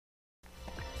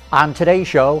On today's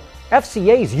show,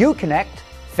 FCA's Uconnect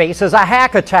faces a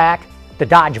hack attack, the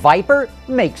Dodge Viper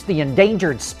makes the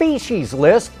endangered species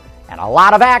list, and a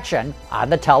lot of action on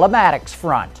the telematics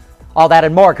front. All that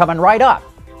and more coming right up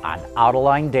on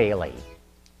Autoline Daily.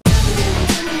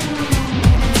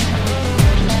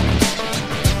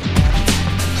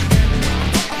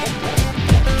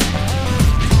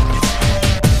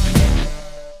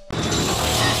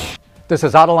 This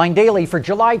is Autoline Daily for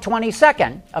July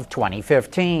 22nd of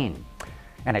 2015.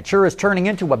 And it sure is turning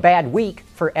into a bad week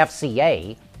for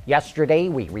FCA. Yesterday,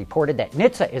 we reported that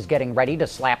NHTSA is getting ready to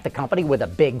slap the company with a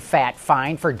big fat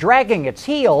fine for dragging its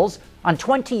heels on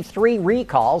 23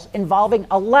 recalls involving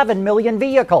 11 million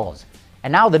vehicles.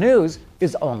 And now the news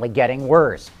is only getting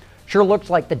worse. Sure looks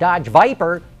like the Dodge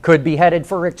Viper could be headed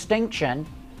for extinction.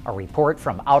 A report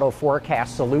from Auto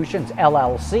Forecast Solutions,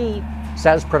 LLC,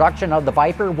 says production of the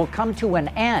Viper will come to an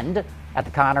end at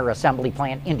the Conner Assembly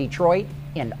Plant in Detroit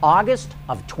in August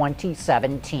of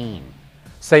 2017.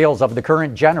 Sales of the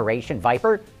current generation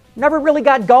Viper never really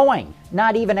got going,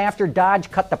 not even after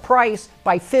Dodge cut the price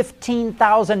by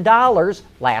 $15,000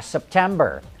 last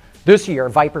September. This year,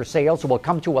 Viper sales will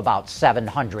come to about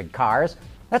 700 cars.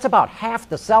 That's about half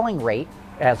the selling rate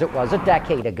as it was a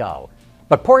decade ago.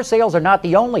 But poor sales are not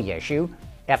the only issue.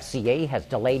 FCA has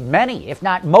delayed many, if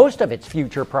not most of its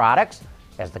future products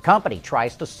as the company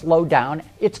tries to slow down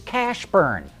its cash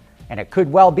burn. And it could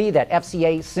well be that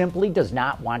FCA simply does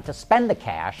not want to spend the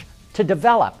cash to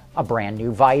develop a brand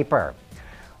new Viper.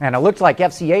 And it looks like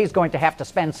FCA is going to have to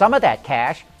spend some of that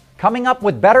cash coming up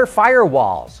with better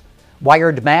firewalls.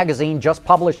 Wired magazine just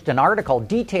published an article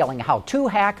detailing how two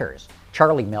hackers,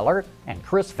 Charlie Miller and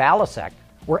Chris Valasek,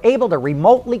 were able to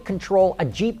remotely control a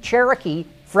Jeep Cherokee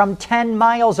from 10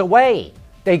 miles away.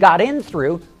 They got in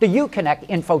through the Uconnect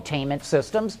infotainment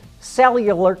system's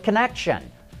cellular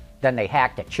connection. Then they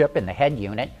hacked a chip in the head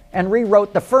unit and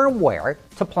rewrote the firmware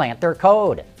to plant their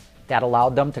code. That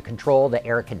allowed them to control the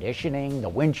air conditioning, the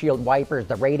windshield wipers,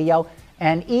 the radio,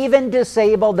 and even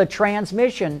disable the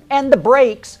transmission and the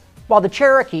brakes while the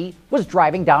Cherokee was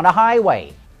driving down a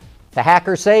highway. The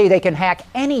hackers say they can hack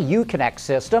any Uconnect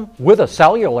system with a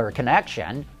cellular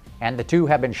connection, and the two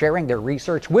have been sharing their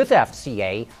research with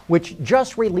FCA, which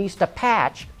just released a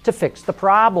patch to fix the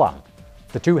problem.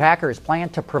 The two hackers plan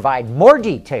to provide more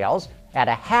details at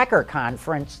a hacker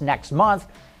conference next month,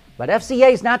 but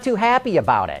FCA is not too happy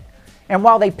about it. And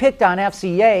while they picked on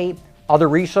FCA, other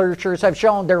researchers have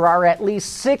shown there are at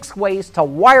least 6 ways to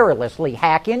wirelessly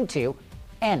hack into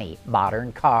any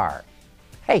modern car.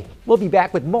 Hey, we'll be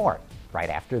back with more right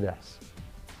after this.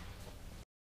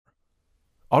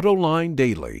 Autoline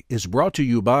Daily is brought to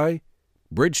you by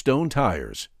Bridgestone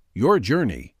Tires, your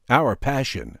journey, our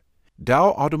passion. Dow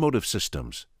Automotive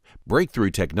Systems,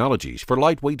 breakthrough technologies for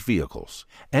lightweight vehicles.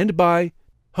 And by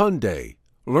Hyundai.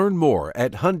 Learn more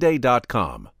at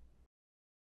Hyundai.com.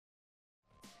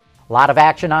 A lot of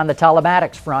action on the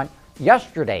telematics front.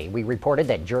 Yesterday, we reported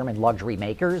that German luxury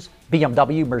makers,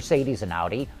 BMW, Mercedes, and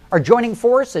Audi, are joining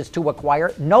forces to acquire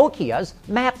Nokia's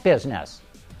map business.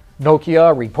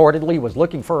 Nokia reportedly was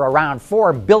looking for around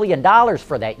 $4 billion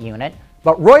for that unit,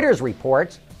 but Reuters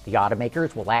reports the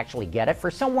automakers will actually get it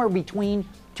for somewhere between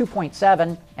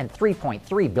 $2.7 and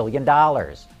 $3.3 billion.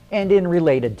 And in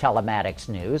related telematics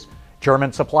news,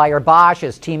 German supplier Bosch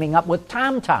is teaming up with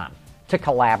TomTom to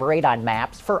collaborate on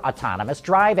maps for autonomous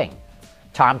driving.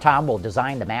 TomTom will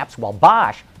design the maps while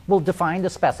Bosch will define the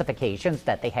specifications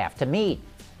that they have to meet.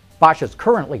 Bosch is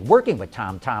currently working with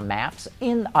TomTom maps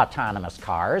in autonomous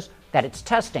cars that it's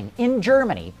testing in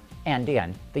Germany and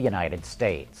in the United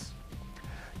States.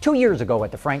 2 years ago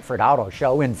at the Frankfurt Auto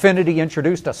Show, Infiniti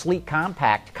introduced a sleek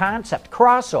compact concept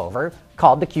crossover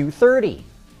called the Q30.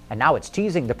 And now it's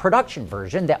teasing the production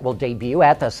version that will debut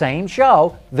at the same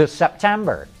show this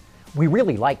September. We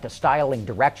really like the styling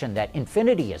direction that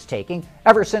Infiniti is taking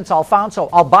ever since Alfonso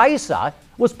Albaisa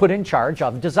was put in charge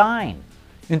of design.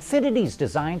 Infiniti's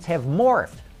designs have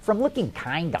morphed from looking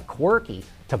kinda quirky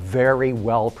to very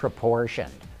well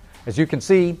proportioned. As you can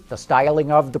see, the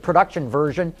styling of the production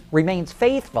version remains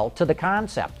faithful to the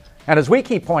concept. And as we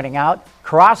keep pointing out,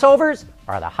 crossovers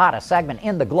are the hottest segment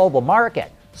in the global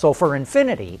market. So for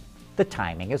Infiniti, the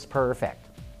timing is perfect.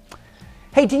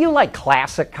 Hey, do you like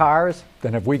classic cars?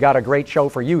 Then have we got a great show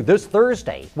for you this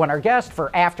Thursday when our guest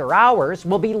for After Hours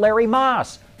will be Larry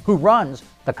Moss, who runs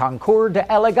the Concours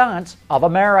d'Elegance of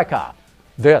America.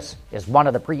 This is one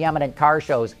of the preeminent car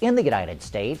shows in the United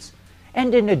States.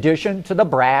 And in addition to the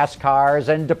brass cars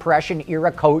and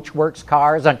Depression-era Coachworks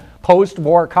cars and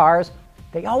post-war cars,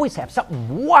 they always have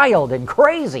something wild and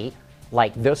crazy,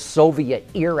 like this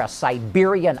Soviet-era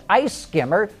Siberian ice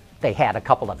skimmer they had a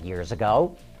couple of years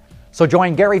ago. So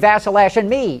join Gary Vasilash and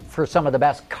me for some of the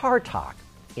best car talk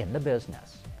in the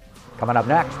business. Coming up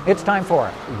next, it's time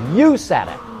for You Said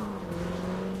It.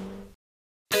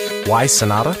 Why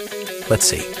Sonata? Let's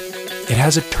see. It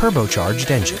has a turbocharged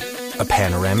engine, a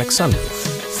panoramic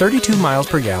sunroof, 32 miles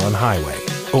per gallon highway.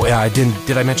 Oh,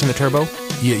 did I mention the turbo?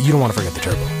 You don't want to forget the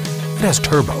turbo. It has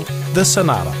turbo. The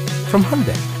Sonata from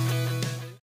Hyundai.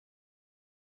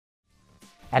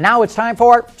 And now it's time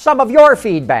for some of your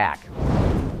feedback.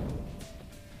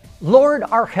 Lord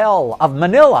Argel of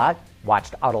Manila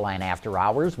watched Autoline After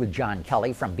Hours with John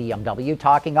Kelly from BMW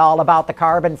talking all about the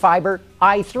carbon fiber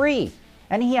i3.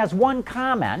 And he has one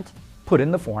comment put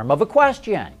in the form of a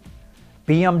question.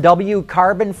 BMW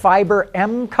carbon fiber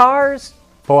M cars?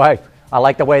 Boy, I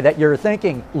like the way that you're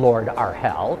thinking, Lord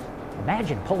Argel.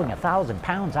 Imagine pulling 1,000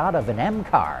 pounds out of an M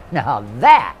car. Now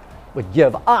that would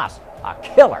give us a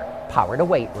killer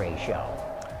power-to-weight ratio.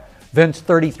 Vince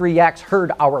 33X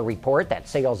heard our report that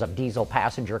sales of diesel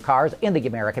passenger cars in the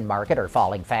American market are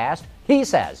falling fast. He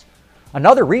says,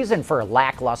 another reason for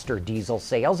lackluster diesel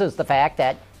sales is the fact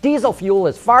that diesel fuel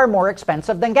is far more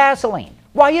expensive than gasoline.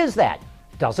 Why is that?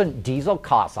 Doesn't diesel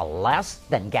cost less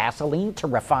than gasoline to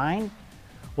refine?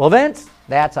 Well, Vince,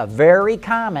 that's a very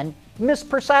common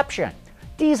misperception.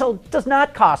 Diesel does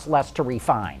not cost less to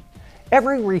refine.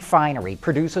 Every refinery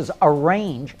produces a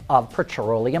range of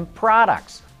petroleum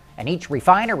products, and each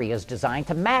refinery is designed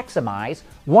to maximize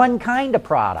one kind of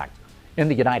product. In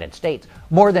the United States,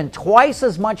 more than twice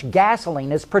as much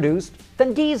gasoline is produced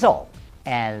than diesel,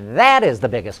 and that is the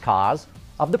biggest cause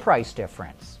of the price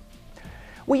difference.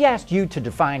 We asked you to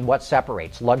define what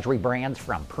separates luxury brands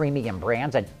from premium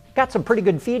brands and got some pretty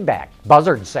good feedback.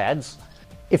 Buzzard says,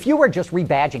 if you are just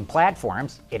rebadging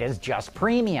platforms, it is just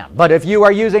premium. But if you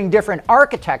are using different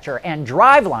architecture and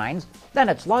drivelines, then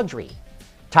it's luxury.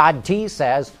 Todd T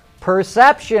says,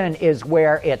 perception is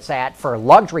where it's at for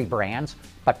luxury brands,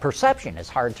 but perception is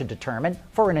hard to determine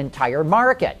for an entire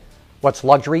market. What's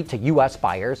luxury to U.S.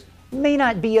 buyers may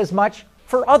not be as much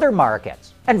for other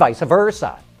markets, and vice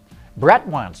versa. Brett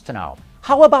wants to know,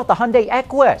 how about the Hyundai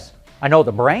Equus? I know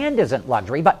the brand isn't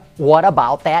luxury, but what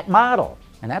about that model?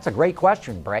 And that's a great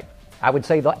question, Brett. I would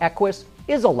say the Equus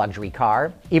is a luxury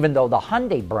car, even though the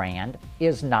Hyundai brand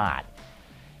is not.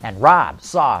 And Rob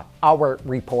saw our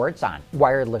reports on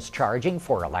wireless charging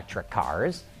for electric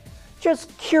cars.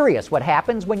 Just curious what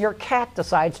happens when your cat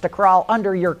decides to crawl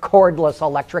under your cordless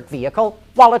electric vehicle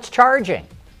while it's charging.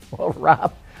 Well,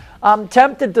 Rob, I'm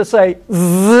tempted to say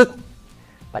zzz,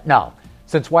 but no.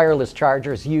 Since wireless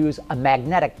chargers use a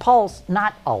magnetic pulse,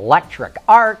 not electric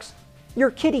arcs, your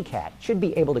kitty cat should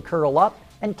be able to curl up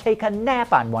and take a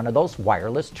nap on one of those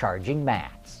wireless charging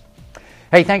mats.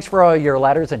 Hey, thanks for all your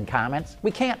letters and comments.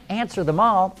 We can't answer them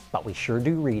all, but we sure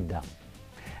do read them.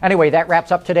 Anyway, that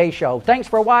wraps up today's show. Thanks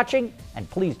for watching, and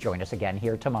please join us again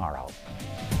here tomorrow.